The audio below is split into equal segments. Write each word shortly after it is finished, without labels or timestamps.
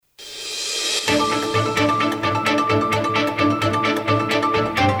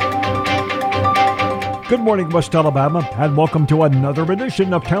Good morning, West Alabama, and welcome to another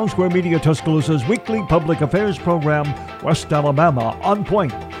edition of Town Square Media Tuscaloosa's weekly public affairs program, West Alabama On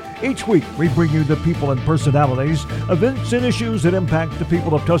Point. Each week, we bring you the people and personalities, events and issues that impact the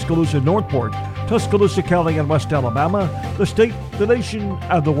people of Tuscaloosa, Northport, Tuscaloosa County, and West Alabama, the state, the nation,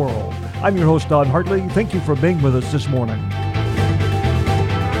 and the world. I'm your host, Don Hartley. Thank you for being with us this morning.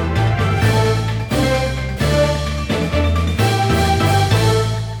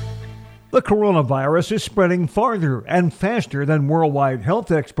 The coronavirus is spreading farther and faster than worldwide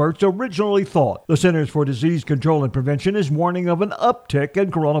health experts originally thought. The Centers for Disease Control and Prevention is warning of an uptick in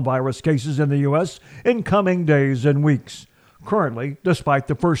coronavirus cases in the U.S. in coming days and weeks. Currently, despite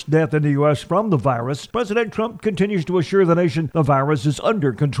the first death in the U.S. from the virus, President Trump continues to assure the nation the virus is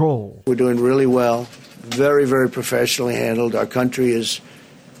under control. We're doing really well, very, very professionally handled. Our country is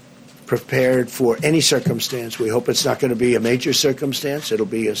prepared for any circumstance. We hope it's not going to be a major circumstance. It'll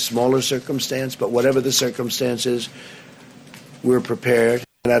be a smaller circumstance, but whatever the circumstance is, we're prepared.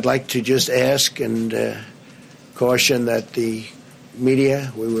 And I'd like to just ask and caution that the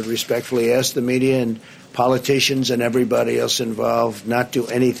media, we would respectfully ask the media and politicians and everybody else involved not do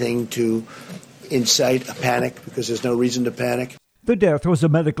anything to incite a panic, because there's no reason to panic. The death was a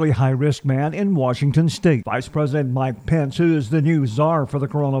medically high-risk man in Washington state. Vice President Mike Pence, who is the new czar for the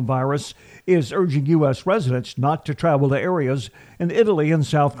coronavirus, is urging U.S. residents not to travel to areas in Italy and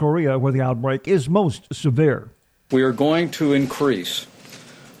South Korea where the outbreak is most severe. We are going to increase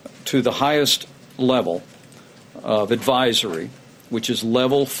to the highest level of advisory, which is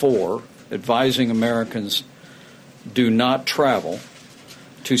level 4, advising Americans do not travel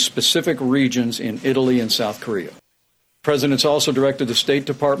to specific regions in Italy and South Korea. The President's also directed the State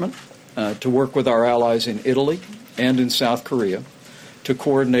Department to work with our allies in Italy and in South Korea to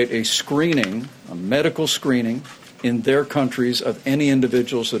coordinate a medical screening in their countries of any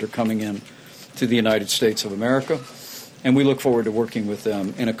individuals that are coming in to the United States of America. And we look forward to working with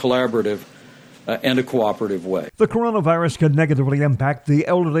them in a collaborative and a cooperative way. The coronavirus can negatively impact the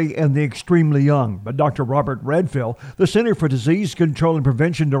elderly and the extremely young. But Dr. Robert Redfield, the Center for Disease Control and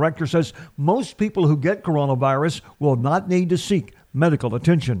Prevention Director, says most people who get coronavirus will not need to seek medical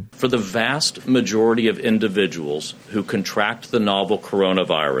attention. For the vast majority of individuals who contract the novel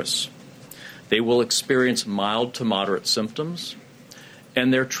coronavirus, they will experience mild to moderate symptoms,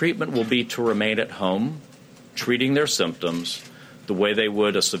 and their treatment will be to remain at home, treating their symptoms the way they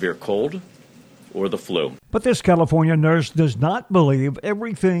would a severe cold or the flu. But this California nurse does not believe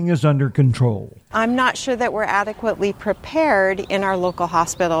everything is under control. I'm not sure that we're adequately prepared in our local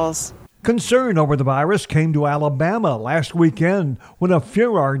hospitals. Concern over the virus came to Alabama last weekend when a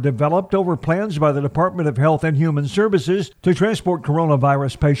furor developed over plans by the Department of Health and Human Services to transport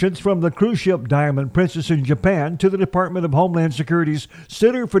coronavirus patients from the cruise ship Diamond Princess in Japan to the Department of Homeland Security's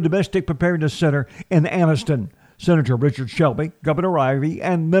Center for Domestic Preparedness Center in Anniston. Senator Richard Shelby, Governor Ivey,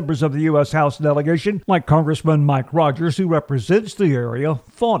 and members of the U.S. House delegation, like Congressman Mike Rogers, who represents the area,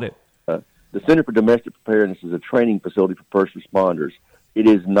 fought it. The Center for Domestic Preparedness is a training facility for first responders. It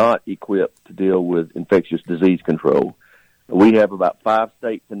is not equipped to deal with infectious disease control. We have about 5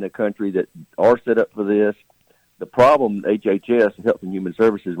 states in the country that are set up for this. The problem HHS, Health and Human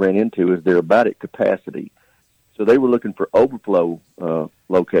Services, ran into is they're about at capacity. So they were looking for overflow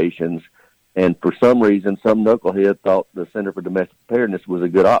locations. And for some reason, some knucklehead thought the Center for Domestic Preparedness was a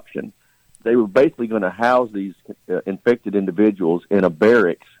good option. They were basically going to house these infected individuals in a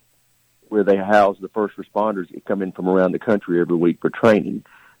barracks where they house the first responders that come in from around the country every week for training.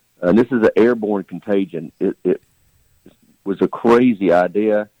 And this is an airborne contagion. It was a crazy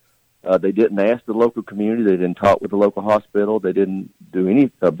idea. They didn't ask the local community. They didn't talk with the local hospital. They didn't do any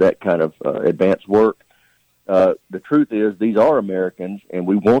of that kind of advanced work. The truth is, these are Americans, and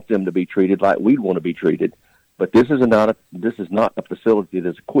we want them to be treated like we'd want to be treated. But this is not a facility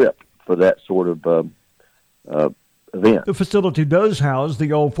that's equipped for that sort of event. The facility does house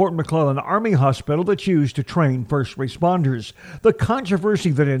the old Fort McClellan Army Hospital that's used to train first responders. The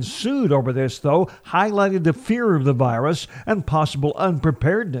controversy that ensued over this, though, highlighted the fear of the virus and possible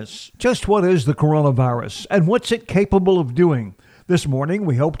unpreparedness. Just what is the coronavirus, and what's it capable of doing? This morning,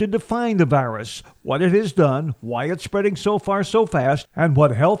 we hope to define the virus, what it has done, why it's spreading so far so fast, and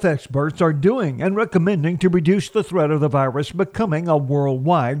what health experts are doing and recommending to reduce the threat of the virus becoming a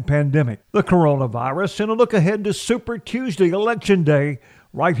worldwide pandemic. The coronavirus, and a look ahead to Super Tuesday Election Day,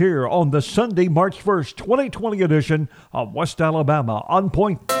 right here on the Sunday, March 1st, 2020 edition of West Alabama On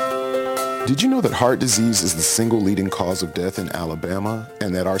Point. Did you know that heart disease is the single leading cause of death in Alabama,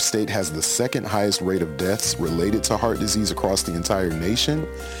 and that our state has the second highest rate of deaths related to heart disease across the entire nation?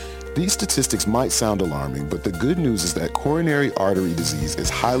 These statistics might sound alarming, but the good news is that coronary artery disease is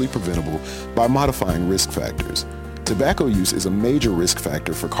highly preventable by modifying risk factors. Tobacco use is a major risk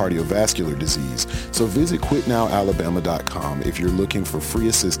factor for cardiovascular disease, so visit quitnowalabama.com if you're looking for free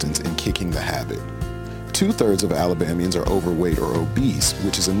assistance in kicking the habit. 2/3 of Alabamians are overweight or obese,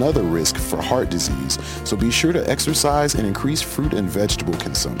 which is another risk for heart disease, so be sure to exercise and increase fruit and vegetable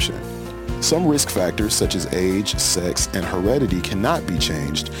consumption. Some risk factors such as age, sex, and heredity cannot be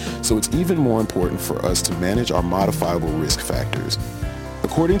changed, so it's even more important for us to manage our modifiable risk factors.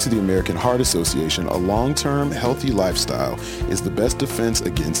 According to the American Heart Association, a long-term, healthy lifestyle is the best defense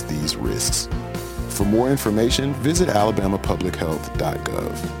against these risks. For more information, visit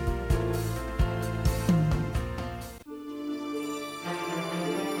alabamapublichealth.gov.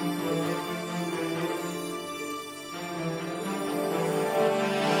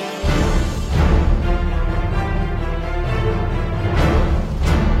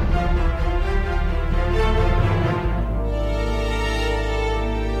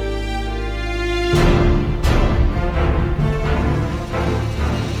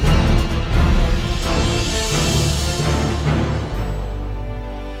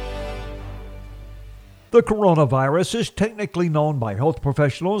 The coronavirus is technically known by health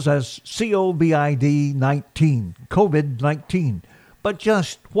professionals as COVID-19. But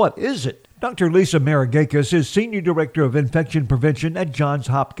just what is it? Dr. Lisa Maragakis is Senior Director of Infection Prevention at Johns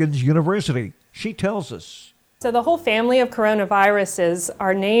Hopkins University. She tells us. So the whole family of coronaviruses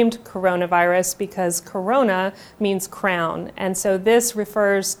are named coronavirus because corona means crown. And so this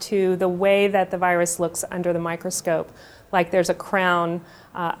refers to the way that the virus looks under the microscope, like there's a crown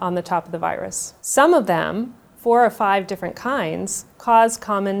on the top of the virus. Some of them, 4 or 5 different kinds, cause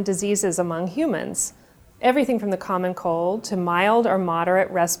common diseases among humans. Everything from the common cold to mild or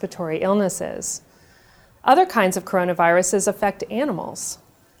moderate respiratory illnesses. Other kinds of coronaviruses affect animals.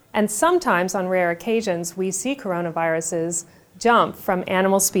 And sometimes, on rare occasions, we see coronaviruses jump from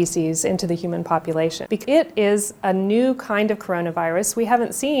animal species into the human population. It is a new kind of coronavirus we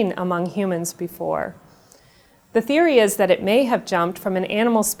haven't seen among humans before. The theory is that it may have jumped from an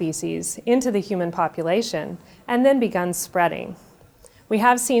animal species into the human population and then begun spreading. We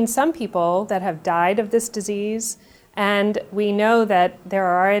have seen some people that have died of this disease, and we know that there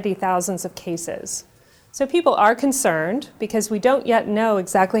are already thousands of cases. So people are concerned because we don't yet know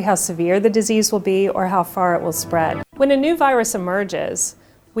exactly how severe the disease will be or how far it will spread. When a new virus emerges,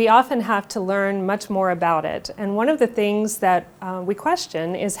 we often have to learn much more about it. And one of the things that we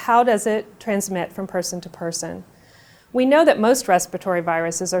question is, how does it transmit from person to person? We know that most respiratory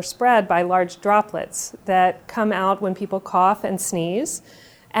viruses are spread by large droplets that come out when people cough and sneeze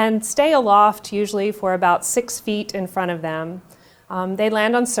and stay aloft usually for about 6 feet in front of them. They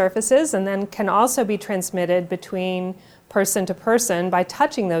land on surfaces and then can also be transmitted between person to person by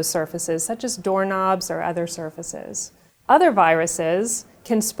touching those surfaces, such as doorknobs or other surfaces. Other viruses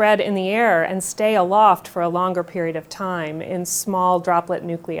can spread in the air and stay aloft for a longer period of time in small droplet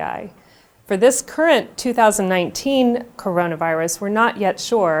nuclei. For this current 2019 coronavirus, we're not yet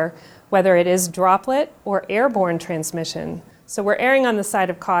sure whether it is droplet or airborne transmission. So we're erring on the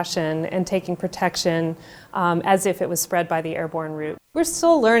side of caution and taking protection as if it was spread by the airborne route. We're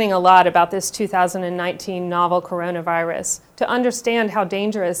still learning a lot about this 2019 novel coronavirus to understand how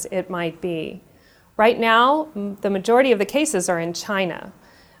dangerous it might be. Right now, the majority of the cases are in China.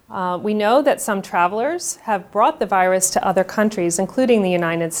 We know that some travelers have brought the virus to other countries, including the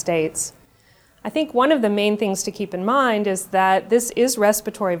United States. I think one of the main things to keep in mind is that this is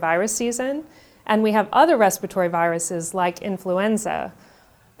respiratory virus season, and we have other respiratory viruses like influenza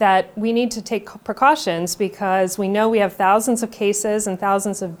that we need to take precautions because we know we have thousands of cases and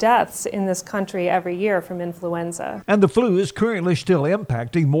thousands of deaths in this country every year from influenza. And the flu is currently still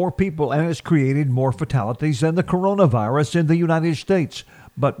impacting more people and has created more fatalities than the coronavirus in the United States.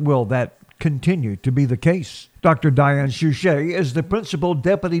 But will that continue to be the case? Dr. Diane Chouchet is the Principal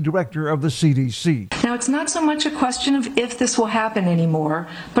Deputy Director of the CDC. Now, it's not so much a question of if this will happen anymore,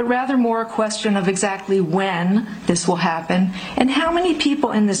 but rather more a question of exactly when this will happen and how many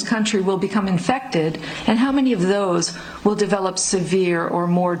people in this country will become infected and how many of those will develop severe or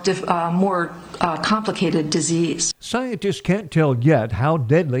more complicated disease. Scientists can't tell yet how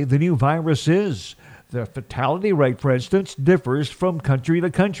deadly the new virus is. The fatality rate, for instance, differs from country to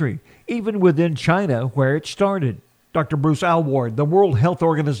country, even within China, where it started. Dr. Bruce Aylward, the World Health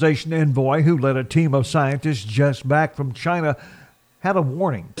Organization envoy who led a team of scientists just back from China, had a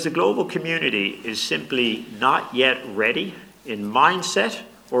warning. The global community is simply not yet ready in mindset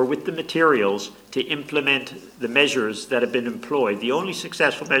or with the materials to implement the measures that have been employed. The only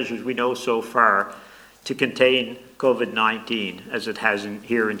successful measures we know so far to contain COVID-19 as it has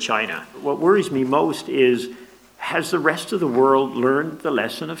here in China. What worries me most is, has the rest of the world learned the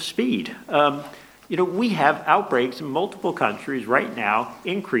lesson of speed? We have outbreaks in multiple countries right now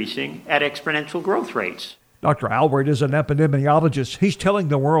increasing at exponential growth rates. Dr. Alward is an epidemiologist. He's telling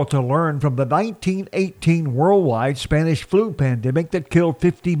the world to learn from the 1918 worldwide Spanish flu pandemic that killed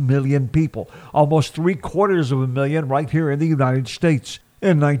 50 million people, almost 750,000 right here in the United States.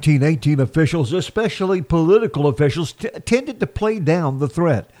 In 1918, officials, especially political officials, tended to play down the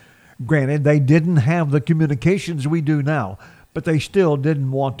threat. Granted, they didn't have the communications we do now, but they still didn't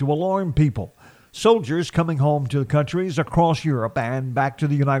want to alarm people. Soldiers coming home to countries across Europe and back to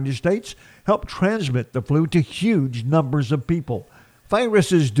the United States helped transmit the flu to huge numbers of people.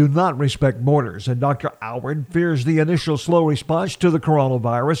 Viruses do not respect borders, and Dr. Alward fears the initial slow response to the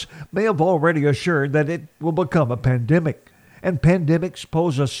coronavirus may have already assured that it will become a pandemic. And pandemics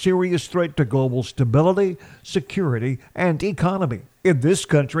pose a serious threat to global stability, security, and economy. In this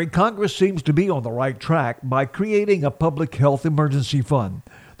country, Congress seems to be on the right track by creating a public health emergency fund.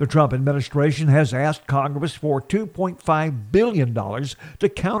 The Trump administration has asked Congress for $2.5 billion to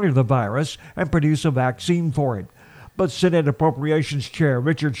counter the virus and produce a vaccine for it. But Senate Appropriations Chair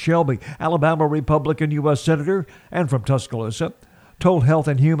Richard Shelby, Alabama Republican U.S. Senator, and from Tuscaloosa, told Health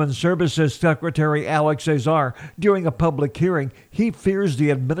and Human Services Secretary Alex Azar during a public hearing he fears the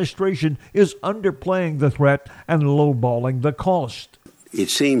administration is underplaying the threat and lowballing the cost. It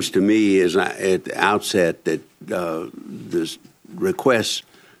seems to me at the outset that this request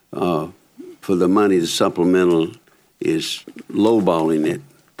for the money, the supplemental, is lowballing it,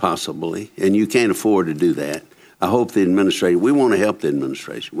 possibly, and you can't afford to do that. I hope the administration, we want to help the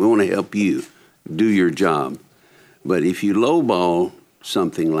administration. We want to help you do your job. But if you lowball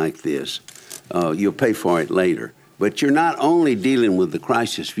something like this, you'll pay for it later. But you're not only dealing with the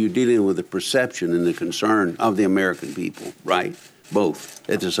crisis, you're dealing with the perception and the concern of the American people, right? Both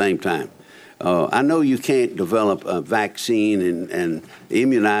at the same time. I know you can't develop a vaccine and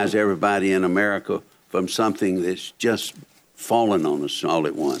immunize everybody in America from something that's just fallen on us all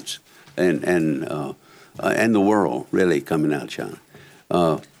at once, and the world really coming out of China.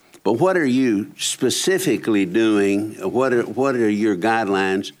 But what are you specifically doing? What are your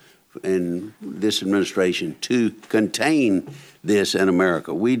guidelines in this administration to contain this in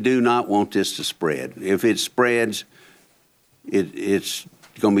America? We do not want this to spread. If it spreads, it's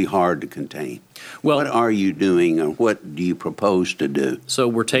going to be hard to contain. Well, what are you doing, or what do you propose to do? So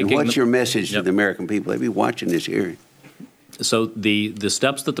we're taking. And what's your message to the American people? They'll be watching this hearing. So the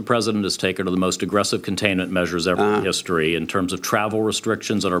steps that the president has taken are the most aggressive containment measures ever in history in terms of travel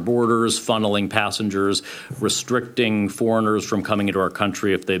restrictions at our borders, funneling passengers, restricting foreigners from coming into our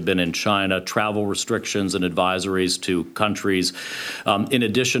country if they've been in China, travel restrictions and advisories to countries. In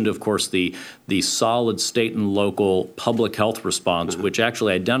addition to, of course, the solid state and local public health response, which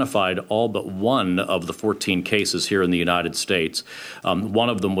actually identified all but one of the 14 cases here in the United States. One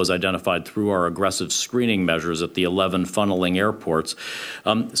of them was identified through our aggressive screening measures at the 11 funneling airports.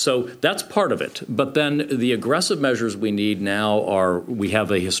 So that's part of it. But then the aggressive measures we need now are, we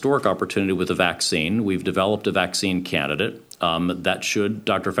have a historic opportunity with a vaccine. We've developed a vaccine candidate. That should,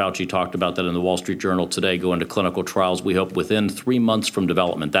 Dr. Fauci talked about that in the Wall Street Journal today, go into clinical trials, we hope, within 3 months from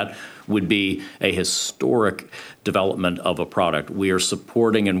development. That would be a historic development of a product. We are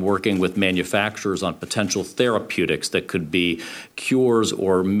supporting and working with manufacturers on potential therapeutics that could be cures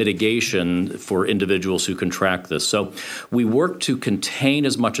or mitigation for individuals who contract this. So we work to contain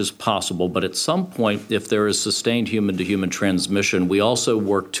as much as possible, but at some point, if there is sustained human-to-human transmission, we also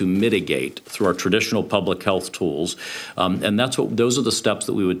work to mitigate through our traditional public health tools, and those are the steps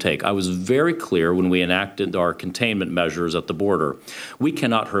that we would take. I was very clear when we enacted our containment measures at the border. We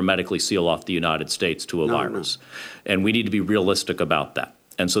cannot hermetically seal off the United States to a virus. And we need to be realistic about that.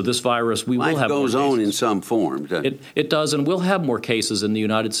 And so this virus, we will have more cases. Life goes on in some form. It does, and we'll have more cases in the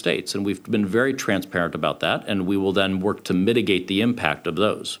United States. And we've been very transparent about that, and we will then work to mitigate the impact of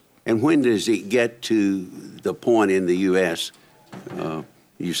those. And when does it get to the point in the U.S.,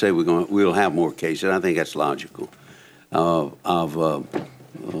 you say we'll have more cases. I think that's logical,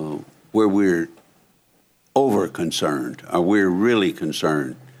 where we're over-concerned, or we're really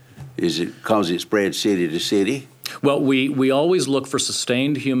concerned? Is it because it spreads city to city? Well, we always look for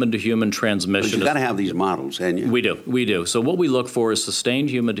sustained human-to-human transmission. But you've got to have these models, haven't you? We do. So what we look for is sustained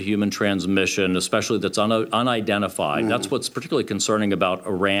human-to-human transmission, especially that's unidentified. Mm-hmm. That's what's particularly concerning about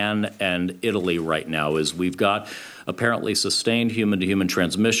Iran and Italy right now, is we've got apparently sustained human-to-human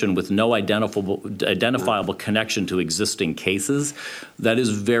transmission with no identifiable connection to existing cases. That is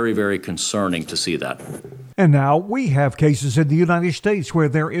very, very concerning to see that. And now we have cases in the United States where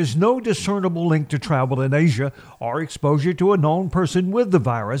there is no discernible link to travel in Asia or exposure to a known person with the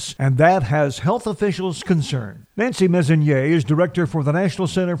virus, and that has health officials concerned. Nancy Messonnier is director for the National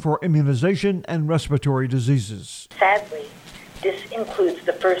Center for Immunization and Respiratory Diseases. Sadly, this includes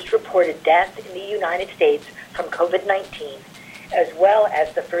the first reported death in the United States from COVID-19, as well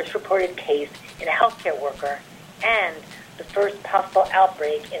as the first reported case in a healthcare worker and the first possible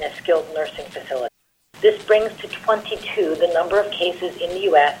outbreak in a skilled nursing facility. This brings to 22 the number of cases in the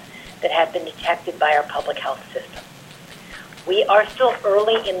U.S. that have been detected by our public health system. We are still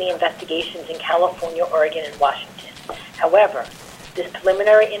early in the investigations in California, Oregon, and Washington. However, this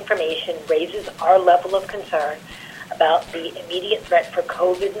preliminary information raises our level of concern about the immediate threat for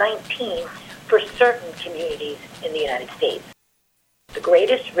COVID-19 for certain communities in the United States. The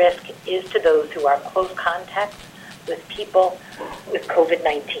greatest risk is to those who are close contacts with people with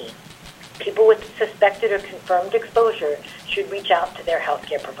COVID-19. People with suspected or confirmed exposure should reach out to their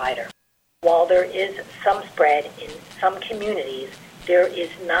healthcare provider. While there is some spread in some communities, there is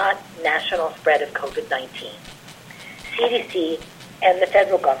not national spread of COVID-19. CDC and the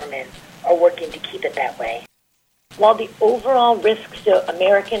federal government are working to keep it that way. While the overall risks to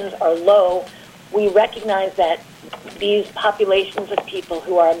Americans are low, we recognize that these populations of people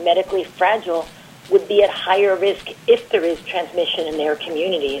who are medically fragile would be at higher risk if there is transmission in their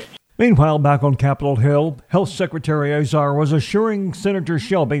communities. Meanwhile, back on Capitol Hill, Health Secretary Azar was assuring Senator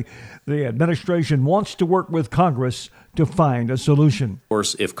Shelby the administration wants to work with Congress to find a solution. Of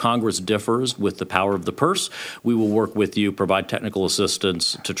course, if Congress differs with the power of the purse, we will work with you, provide technical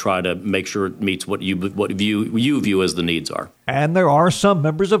assistance to try to make sure it meets what you view as the needs are. And there are some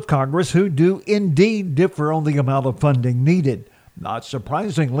members of Congress who do indeed differ on the amount of funding needed. Not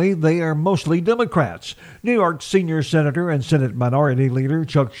surprisingly, they are mostly Democrats. New York senior senator and Senate Minority Leader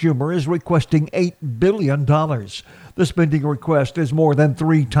Chuck Schumer is requesting $8 billion. The spending request is more than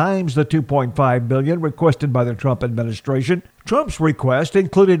 3 times the $2.5 billion requested by the Trump administration. Trump's request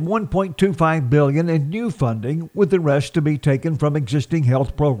included $1.25 billion in new funding, with the rest to be taken from existing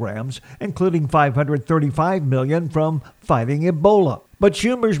health programs, including $535 million from fighting Ebola. But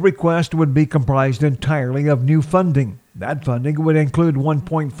Schumer's request would be comprised entirely of new funding. That funding would include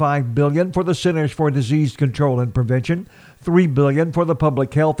 $1.5 billion for the Centers for Disease Control and Prevention, $3 billion for the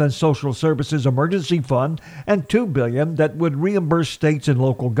Public Health and Social Services Emergency Fund, and $2 billion that would reimburse states and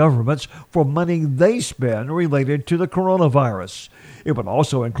local governments for money they spend related to the coronavirus. It would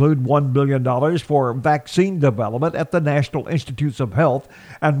also include $1 billion for vaccine development at the National Institutes of Health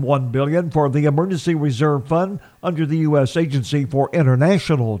and $1 billion for the Emergency Reserve Fund under the U.S. Agency for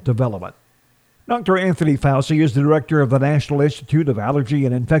International Development. Dr. Anthony Fauci is the director of the National Institute of Allergy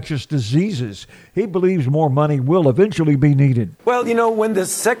and Infectious Diseases. He believes more money will eventually be needed. Well, when the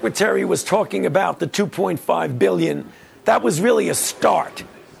secretary was talking about the $2.5 billion, that was really a start,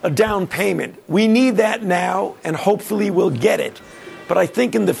 a down payment. We need that now, and hopefully we'll get it. But I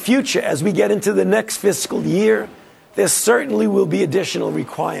think in the future, as we get into the next fiscal year, there certainly will be additional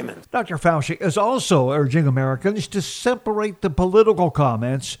requirements. Dr. Fauci is also urging Americans to separate the political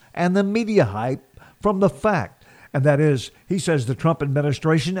comments and the media hype from the fact. And that is, he says the Trump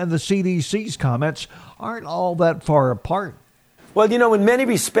administration and the CDC's comments aren't all that far apart. Well, in many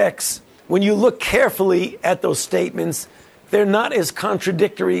respects, when you look carefully at those statements, they're not as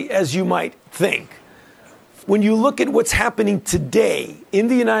contradictory as you might think. When you look at what's happening today in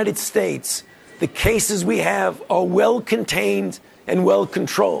the United States, the cases we have are well contained and well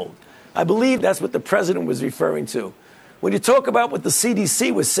controlled. I believe that's what the president was referring to. When you talk about what the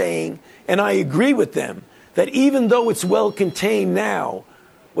CDC was saying, and I agree with them, that even though it's well contained now,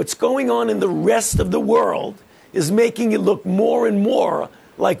 what's going on in the rest of the world is making it look more and more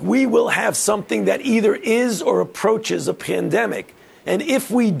like we will have something that either is or approaches a pandemic. And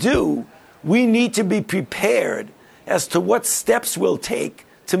if we do, we need to be prepared as to what steps we'll take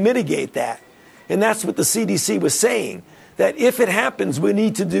to mitigate that. And that's what the CDC was saying, that if it happens, we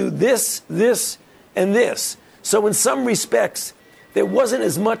need to do this, this, and this. So in some respects, there wasn't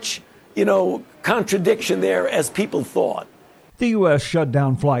as much, contradiction there as people thought. The U.S. shut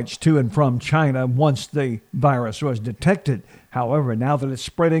down flights to and from China once the virus was detected. However, now that it's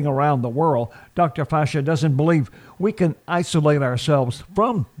spreading around the world, Dr. Fauci doesn't believe we can isolate ourselves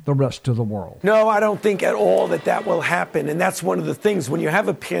from the rest of the world. No, I don't think at all that will happen. And that's one of the things when you have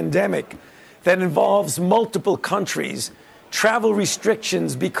a pandemic that involves multiple countries, travel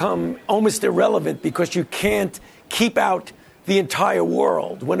restrictions become almost irrelevant because you can't keep out the entire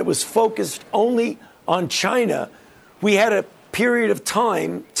world. When it was focused only on China, We had a period of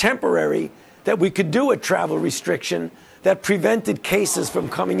time, temporary, that we could do a travel restriction that prevented cases from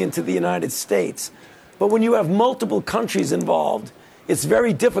coming into the United States. But when you have multiple countries involved, it's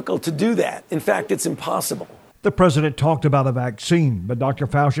very difficult to do that. In fact, it's impossible. The president talked about a vaccine, but Dr.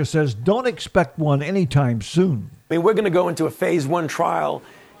 Fauci says don't expect one anytime soon. I mean, we're going to go into a phase 1 trial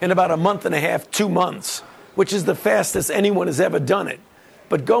in about a month and a half, 2 months, which is the fastest anyone has ever done it.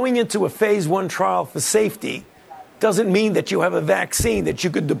 But going into a phase 1 trial for safety doesn't mean that you have a vaccine that you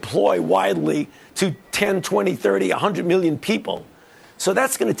could deploy widely to 10, 20, 30, 100 million people. So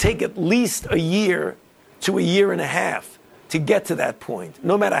that's going to take at least a year to a year and a half to get to that point,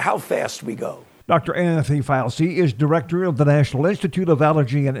 no matter how fast we go. Dr. Anthony Fauci is director of the National Institute of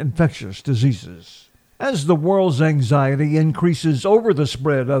Allergy and Infectious Diseases. As the world's anxiety increases over the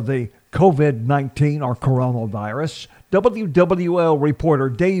spread of the COVID-19 or coronavirus, WWL reporter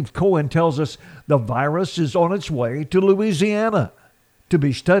Dave Cohen tells us the virus is on its way to Louisiana to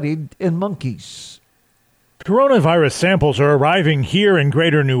be studied in monkeys. Coronavirus samples are arriving here in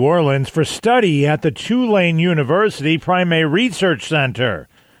Greater New Orleans for study at the Tulane University Primate Research Center.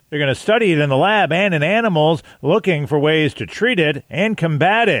 They're going to study it in the lab and in animals, looking for ways to treat it and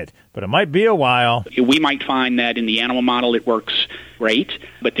combat it. But it might be a while. We might find that in the animal model it works great,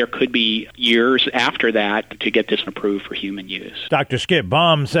 but there could be years after that to get this approved for human use. Dr. Skip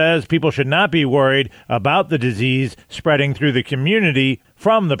Baum says people should not be worried about the disease spreading through the community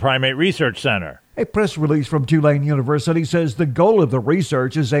from the Primate Research Center. A press release from Tulane University says the goal of the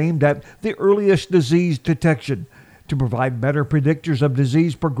research is aimed at the earliest disease detection, to provide better predictors of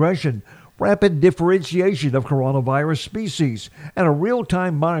disease progression, rapid differentiation of coronavirus species, and a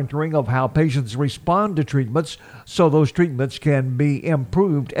real-time monitoring of how patients respond to treatments so those treatments can be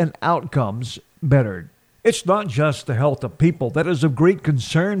improved and outcomes bettered. It's not just the health of people that is of great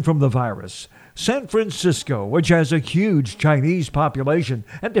concern from the virus. San Francisco, which has a huge Chinese population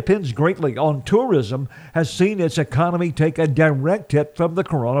and depends greatly on tourism, has seen its economy take a direct hit from the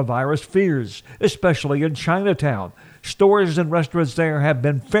coronavirus fears, especially in Chinatown. Stores and restaurants there have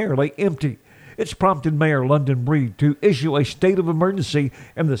been fairly empty. It's prompted Mayor London Breed to issue a state of emergency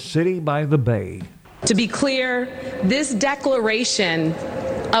in the city by the Bay. To be clear, this declaration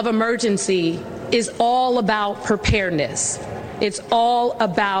of emergency is all about preparedness. It's all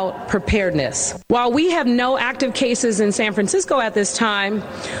about preparedness. While we have no active cases in San Francisco at this time,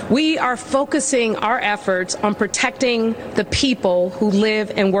 we are focusing our efforts on protecting the people who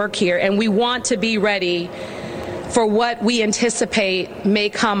live and work here, and we want to be ready for what we anticipate may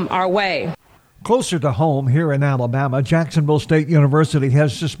come our way. Closer to home here in Alabama, Jacksonville State University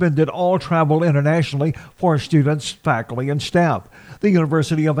has suspended all travel internationally for students, faculty, and staff. The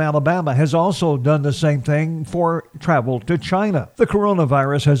University of Alabama has also done the same thing for travel to China. The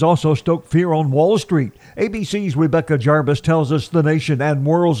coronavirus has also stoked fear on Wall Street. ABC's Rebecca Jarvis tells us the nation and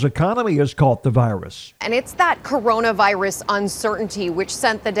world's economy has caught the virus. And it's that coronavirus uncertainty which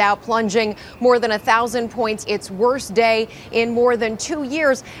sent the Dow plunging more than 1,000 points, its worst day in more than 2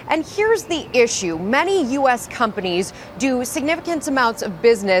 years. And here's the issue. Many U.S. companies do significant amounts of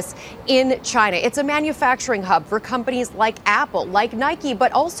business in China. It's a manufacturing hub for companies like Apple, like Nike,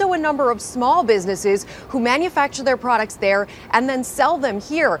 but also a number of small businesses who manufacture their products there and then sell them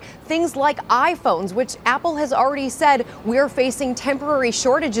here. Things like iPhones, which Apple has already said we're facing temporary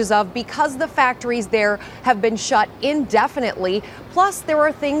shortages of because the factories there have been shut indefinitely. Plus, there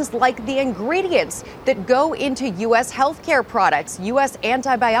are things like the ingredients that go into U.S. healthcare products, U.S.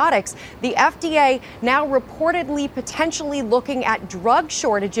 antibiotics. The FDA now reportedly potentially looking at drug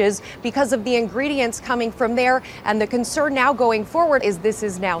shortages because of the ingredients coming from there. And the concern now going forward is this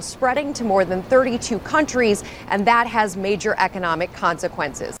is now spreading to more than 32 countries, and that has major economic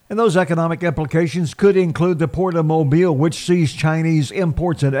consequences. And those economic implications could include the Port of Mobile, which sees Chinese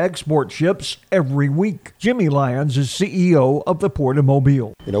imports and export ships every week. Jimmy Lyons is CEO of the Port of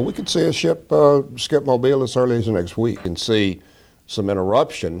Mobile. You know, we could see a ship skip Mobile as early as next week and see some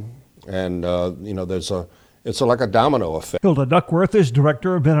interruption. And, it's like a domino effect. Hilda Duckworth is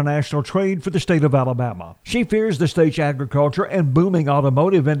Director of International Trade for the state of Alabama. She fears the state's agriculture and booming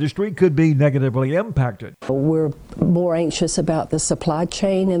automotive industry could be negatively impacted. We're more anxious about the supply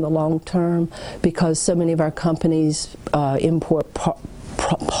chain in the long term because so many of our companies import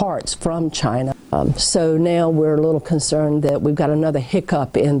parts from China. So now we're a little concerned that we've got another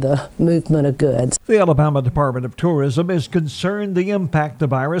hiccup in the movement of goods. The Alabama Department of Tourism is concerned the impact the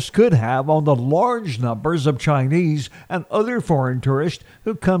virus could have on the large numbers of Chinese and other foreign tourists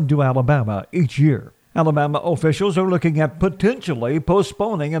who come to Alabama each year. Alabama officials are looking at potentially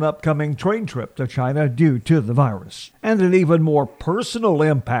postponing an upcoming train trip to China due to the virus. And an even more personal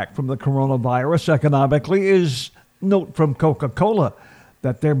impact from the coronavirus economically is Note from Coca-Cola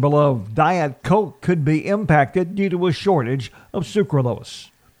that their beloved Diet Coke could be impacted due to a shortage of sucralose.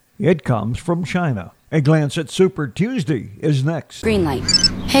 It comes from China. A glance at Super Tuesday is next. Green light.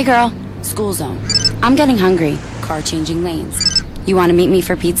 Hey girl, school zone. I'm getting hungry. Car changing lanes. You want to meet me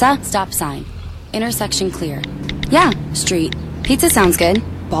for pizza? Stop sign. Intersection clear. Yeah, street. Pizza sounds good.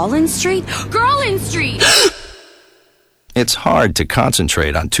 Ballin' Street? Girlin' Street! It's hard to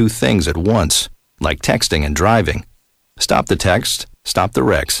concentrate on two things at once, like texting and driving. Stop the text, stop the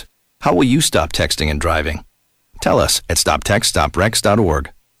wrecks. How will you stop texting and driving? Tell us at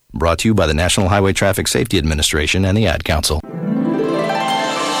stoptextstopwrecks.org. Brought to you by the National Highway Traffic Safety Administration and the Ad Council.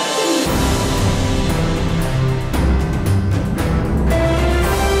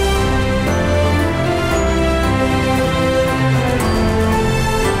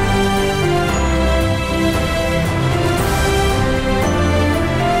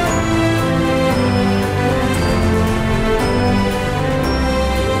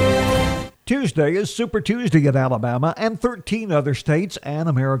 Tuesday is Super Tuesday in Alabama and 13 other states and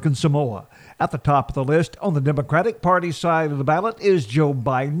American Samoa. At the top of the list on the Democratic Party side of the ballot is Joe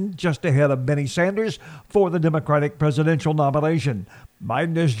Biden, just ahead of Bernie Sanders for the Democratic presidential nomination.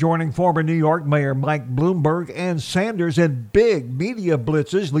 Biden is joining former New York Mayor Mike Bloomberg and Sanders in big media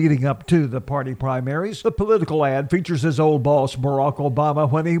blitzes leading up to the party primaries. The political ad features his old boss Barack Obama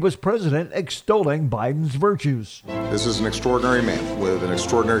when he was president, extolling Biden's virtues. This is an extraordinary man with an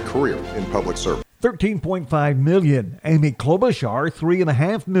extraordinary career in public service. 13.5 million. Amy Klobuchar,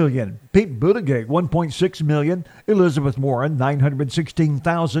 3.5 million. Pete Buttigieg, 1.6 million. Elizabeth Warren,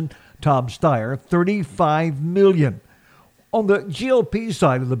 916,000. Tom Steyer, 35 million. On the GOP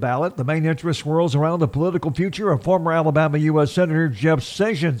side of the ballot, the main interest swirls around the political future of former Alabama U.S. Senator Jeff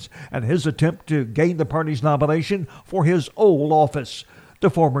Sessions and his attempt to gain the party's nomination for his old office. The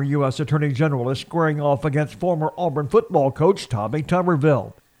former U.S. Attorney General is squaring off against former Auburn football coach Tommy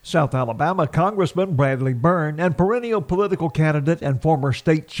Tuberville. South Alabama Congressman Bradley Byrne and perennial political candidate and former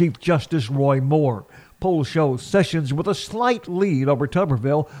State Chief Justice Roy Moore. Polls show Sessions with a slight lead over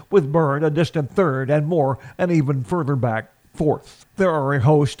Tuberville, with Byrne a distant third and Moore an even further back fourth. There are a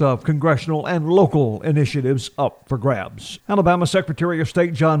host of congressional and local initiatives up for grabs. Alabama Secretary of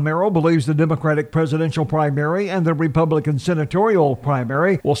State John Merrill believes the Democratic presidential primary and the Republican senatorial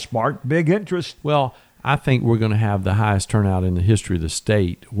primary will spark big interest. Well, I think we're going to have the highest turnout in the history of the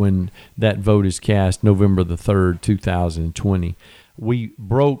state when that vote is cast November the 3rd, 2020. We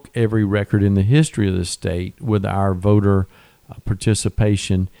broke every record in the history of the state with our voter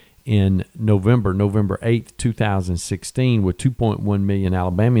participation in November 8th, 2016, with 2.1 million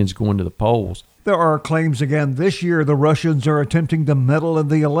Alabamians going to the polls. There are claims again this year the Russians are attempting to meddle in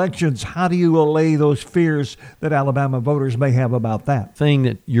the elections. How do you allay those fears that Alabama voters may have about that? Thing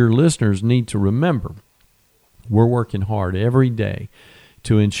that your listeners need to remember, we're working hard every day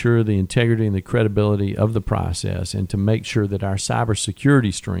to ensure the integrity and the credibility of the process and to make sure that our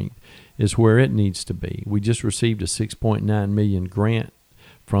cybersecurity strength is where it needs to be. We just received a $6.9 million grant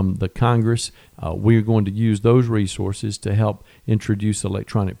from the Congress. We're going to use those resources to help introduce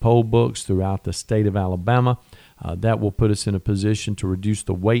electronic poll books throughout the state of Alabama. That will put us in a position to reduce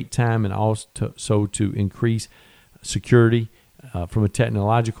the wait time and also to increase security from a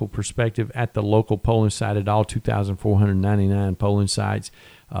technological perspective at the local polling site at all 2,499 polling sites.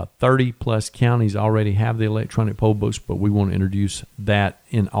 30-plus counties already have the electronic poll books, but we want to introduce that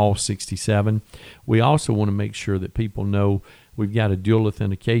in all 67. We also want to make sure that people know we've got a dual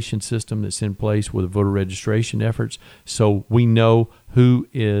authentication system that's in place with voter registration efforts, so we know who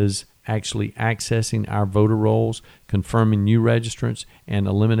is actually accessing our voter rolls, confirming new registrants, and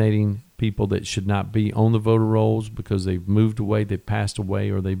eliminating people that should not be on the voter rolls because they've moved away, they've passed away,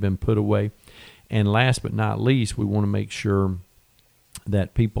 or they've been put away. And last but not least, we want to make sure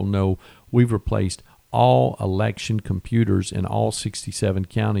that people know we've replaced all election computers in all 67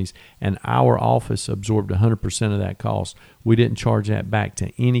 counties, and our office absorbed 100% of that cost. We didn't charge that back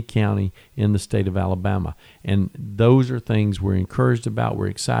to any county in the state of Alabama. And those are things we're encouraged about, we're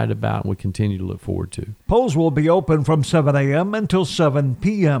excited about, and we continue to look forward to. Polls will be open from 7 a.m. until 7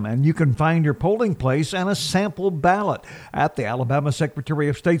 p.m., and you can find your polling place and a sample ballot at the Alabama Secretary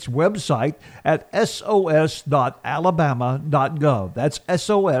of State's website at sos.alabama.gov. That's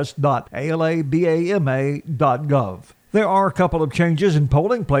sos.alabama.gov. There are a couple of changes in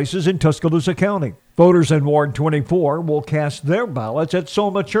polling places in Tuscaloosa County. Voters in Ward 24 will cast their ballots at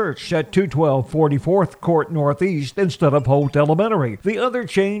Soma Church at 212 44th Court Northeast instead of Holt Elementary. The other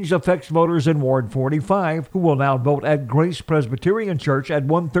change affects voters in Ward 45 who will now vote at Grace Presbyterian Church at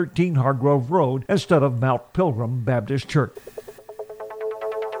 113 Hargrove Road instead of Mount Pilgrim Baptist Church.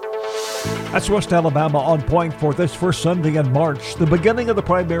 That's West Alabama On Point for this first Sunday in March, the beginning of the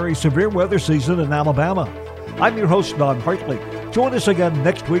primary severe weather season in Alabama. I'm your host, Don Hartley. Join us again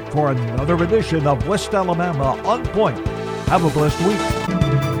next week for another edition of West Alabama On Point. Have a blessed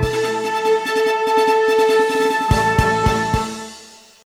week.